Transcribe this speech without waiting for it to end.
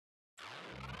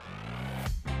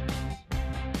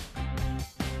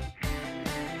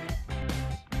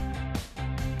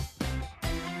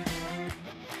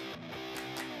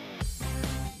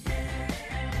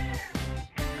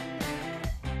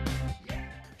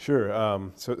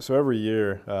Sure. So every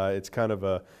year, it's kind of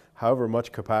a however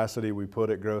much capacity we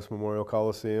put at Gross Memorial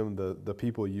Coliseum, the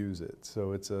people use it.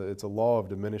 So it's a law of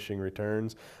diminishing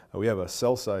returns. We have a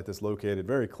cell site that's located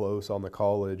very close on the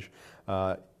college.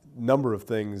 Number of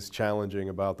things challenging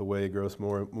about the way Gross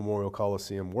Memorial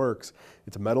Coliseum works.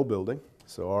 It's a metal building,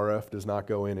 so RF does not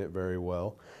go in it very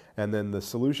well. And then the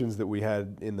solutions that we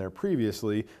had in there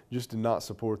previously just did not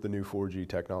support the new 4G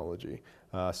technology.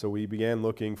 So we began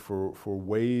looking for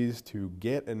ways to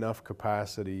get enough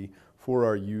capacity for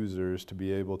our users to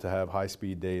be able to have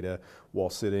high-speed data while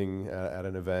sitting at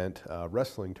an event.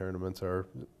 Wrestling tournaments are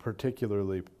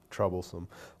particularly troublesome.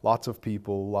 Lots of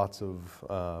people, lots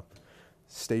of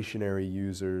stationary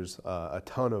users, a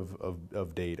ton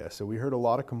of data. So we heard a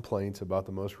lot of complaints about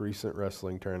the most recent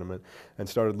wrestling tournament and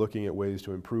started looking at ways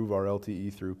to improve our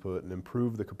LTE throughput and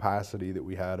improve the capacity that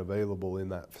we had available in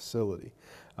that facility.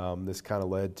 This kind of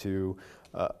led to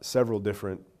several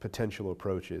different potential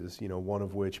approaches, one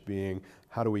of which being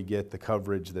how do we get the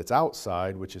coverage that's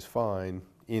outside, which is fine,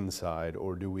 inside,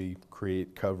 or do we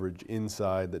create coverage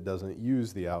inside that doesn't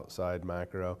use the outside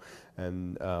macro?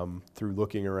 And through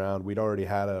looking around, we'd already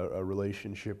had a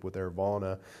relationship with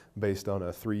Airvana based on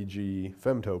a 3G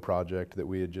femto project that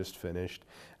we had just finished,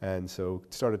 and so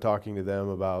started talking to them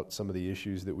about some of the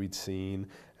issues that we'd seen,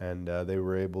 and they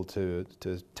were able to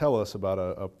tell us about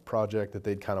a project that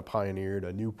they'd kind of pioneered,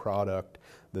 a new product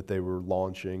that they were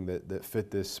launching that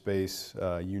fit this space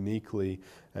uniquely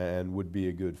and would be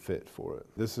a good fit for it.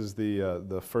 This is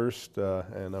the first,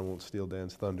 and I won't steal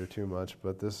Dan's thunder too much,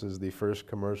 but this is the first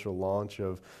commercial launch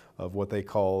of what they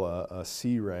call a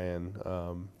C-RAN,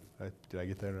 did I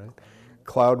get that right?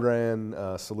 Cloud RAN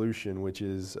solution, which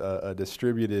is a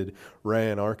distributed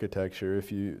RAN architecture.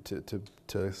 If you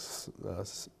to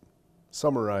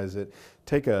summarize it,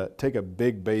 take a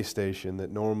big base station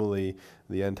that normally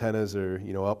the antennas are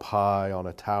up high on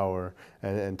a tower,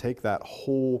 and take that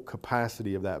whole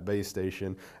capacity of that base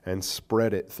station and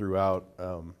spread it throughout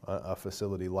a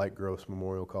facility like Gross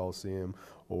Memorial Coliseum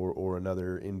or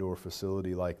another indoor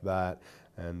facility like that.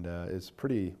 And it's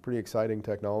pretty exciting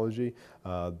technology.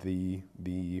 The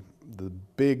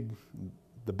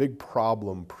big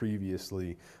problem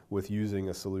previously with using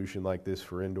a solution like this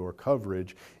for indoor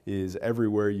coverage is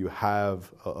everywhere you have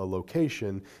a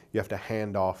location, you have to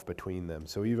hand off between them.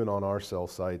 So even on our cell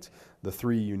sites, the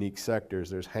 3 unique sectors,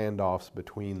 there's handoffs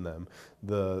between them.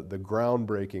 The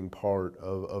groundbreaking part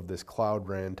of this Cloud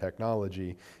RAN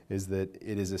technology is that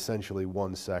it is essentially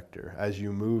one sector. As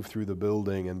you move through the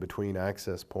building and between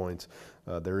access points,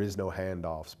 there is no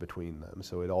handoffs between them.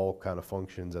 So it all kind of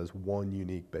functions as one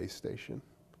unique base station.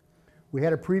 We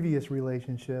had a previous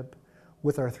relationship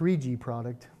with our 3G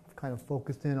product, kind of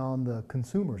focused in on the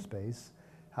consumer space,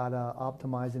 how to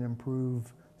optimize and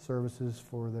improve services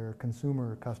for their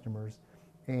consumer customers.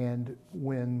 And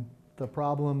when the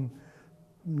problem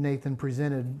Nathan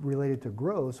presented related to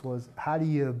gross was, how do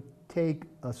you take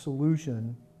a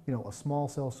solution, a small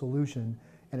cell solution,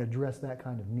 and address that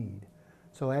kind of need?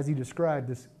 So as he described,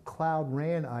 this Cloud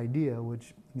RAN idea,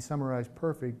 which he summarized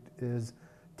perfect, is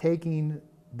taking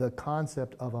the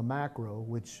concept of a macro,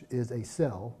 which is a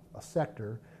cell, a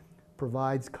sector,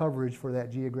 provides coverage for that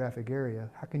geographic area.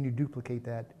 How can you duplicate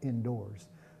that indoors?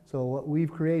 So what we've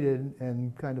created,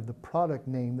 and kind of the product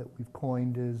name that we've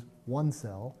coined, is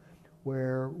OneCell,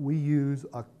 where we use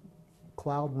a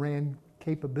Cloud RAN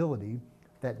capability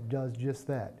that does just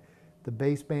that. The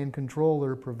baseband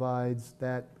controller provides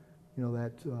that,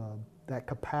 that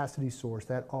capacity source,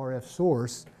 that RF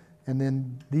source, and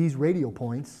then these radio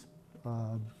points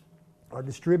are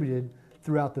distributed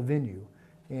throughout the venue,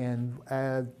 and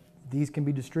these can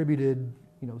be distributed,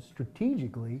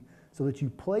 strategically, so that you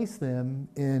place them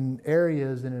in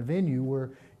areas in a venue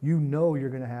where you're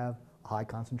going to have a high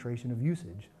concentration of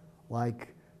usage,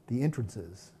 like the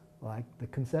entrances, like the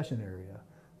concession area,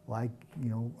 like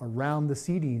around the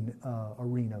seating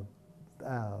arena,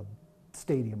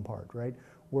 stadium part, right,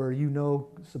 where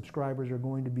subscribers are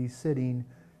going to be sitting,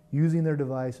 using their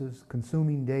devices,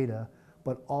 consuming data,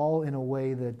 but all in a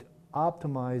way that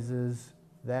optimizes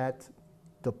that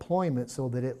deployment so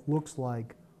that it looks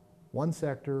like one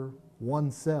sector, one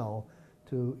cell,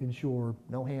 to ensure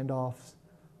no handoffs,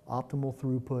 optimal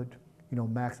throughput,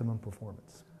 maximum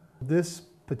performance. This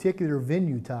particular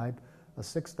venue type, a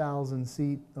 6,000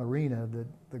 seat arena that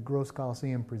the Gross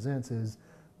Coliseum presents, is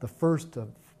the first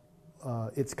of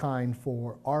its kind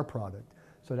for our product.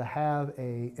 So to have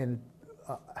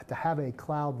a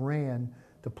Cloud RAN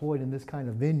deployed in this kind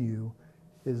of venue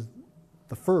is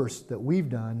the first that we've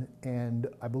done, and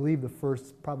I believe the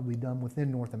first probably done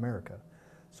within North America.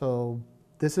 So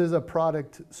this is a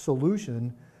product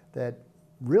solution that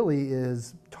really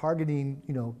is targeting,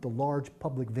 the large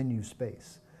public venue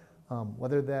space.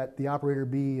 Whether that the operator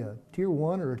be a tier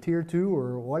 1 or a tier 2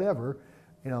 or whatever,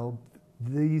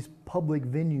 these public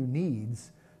venue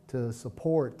needs to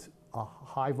support a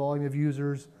high volume of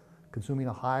users consuming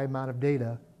a high amount of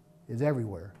data is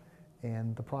everywhere.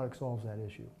 And the product solves that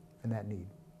issue and that need.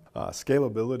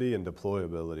 Scalability and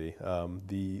deployability.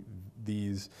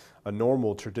 A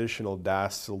normal traditional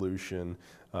DAS solution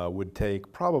would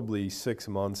take probably 6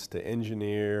 months to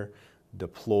engineer,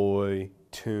 deploy,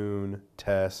 tune,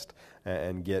 test,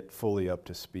 and get fully up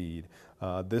to speed.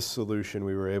 This solution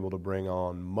we were able to bring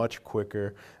on much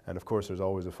quicker, and of course there's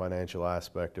always a financial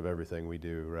aspect of everything we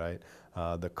do, right?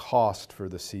 The cost for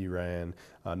the CRAN,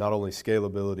 not only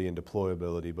scalability and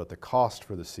deployability, but the cost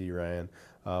for the CRAN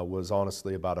was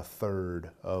honestly about a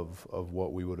third of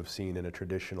what we would have seen in a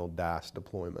traditional DAS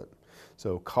deployment.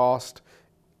 So cost,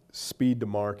 speed to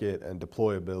market, and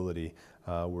deployability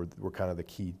were kind of the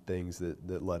key things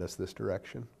that led us this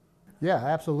direction. Yeah,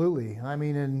 absolutely. I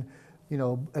mean, and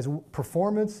as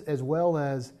performance as well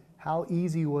as how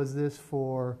easy was this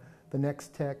for the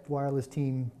Nex-Tech wireless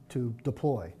team to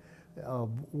deploy.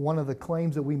 One of the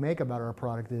claims that we make about our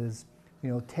product is,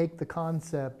 take the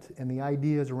concept and the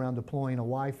ideas around deploying a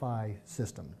Wi-Fi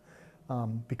system,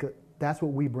 because that's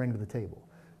what we bring to the table.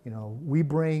 We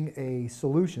bring a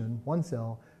solution,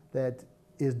 OneCell, that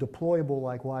is deployable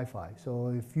like Wi-Fi. So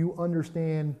if you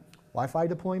understand Wi-Fi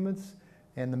deployments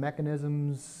and the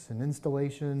mechanisms and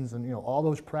installations and all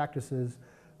those practices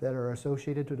that are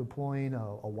associated to deploying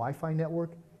a Wi-Fi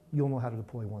network, you'll know how to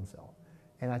deploy OneCell.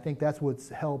 And I think that's what's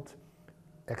helped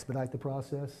expedite the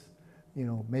process,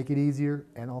 make it easier,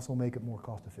 and also make it more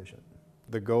cost efficient.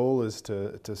 The goal is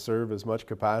to serve as much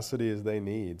capacity as they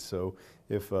need. So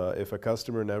if a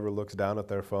customer never looks down at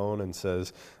their phone and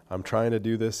says, I'm trying to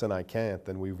do this and I can't,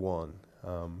 then we've won.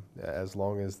 As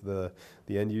long as the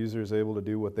end user is able to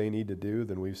do what they need to do,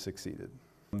 then we've succeeded.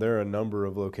 There are a number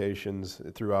of locations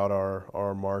throughout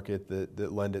our market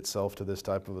that lend itself to this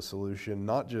type of a solution,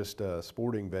 not just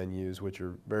sporting venues, which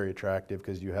are very attractive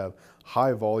because you have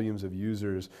high volumes of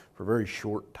users for very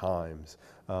short times.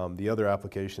 The other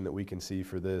application that we can see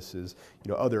for this is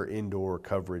other indoor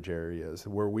coverage areas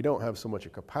where we don't have so much a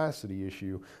capacity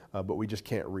issue, but we just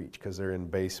can't reach because they're in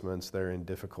basements, they're in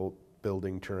difficult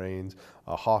building terrains,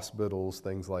 hospitals,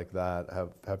 things like that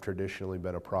have traditionally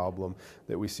been a problem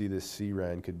that we see this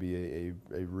CRAN could be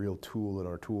a real tool in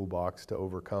our toolbox to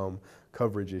overcome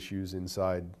coverage issues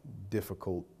inside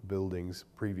difficult buildings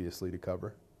previously to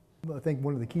cover. I think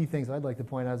one of the key things I'd like to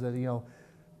point out is that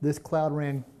this Cloud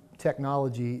RAN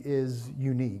technology is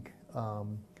unique.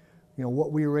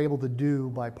 What we were able to do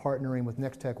by partnering with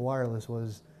Nex-Tech Wireless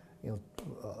was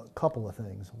a couple of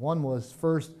things. One was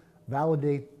first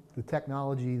validate the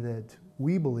technology that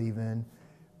we believe in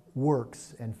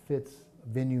works and fits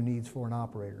venue needs for an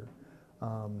operator.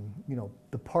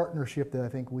 The partnership that I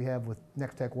think we have with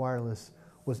Nex-Tech Wireless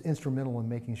was instrumental in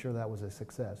making sure that was a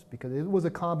success, because it was a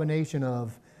combination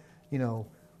of,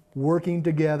 working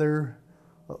together.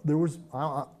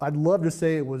 I'd love to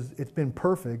say it's been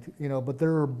perfect, but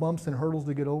there are bumps and hurdles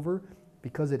to get over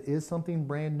because it is something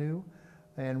brand new.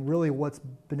 And really what's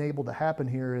been able to happen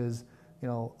here is,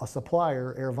 a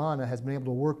supplier, Airvana, has been able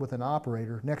to work with an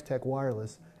operator, Nex-Tech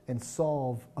Wireless, and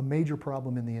solve a major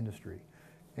problem in the industry.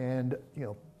 And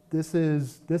this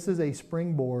is a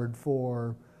springboard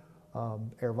for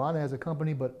Airvana as a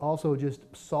company, but also just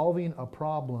solving a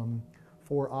problem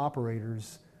for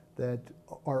operators that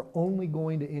are only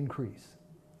going to increase.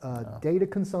 Data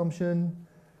consumption,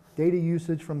 data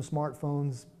usage from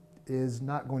smartphones is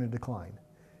not going to decline.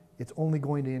 It's only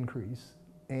going to increase.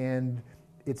 And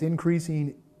it's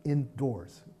increasing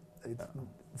indoors.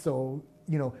 So,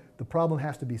 the problem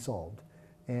has to be solved.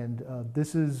 And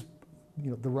this is,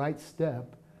 the right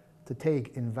step to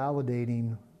take in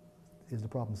validating, is the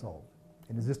problem solved?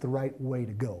 And is this the right way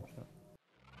to go?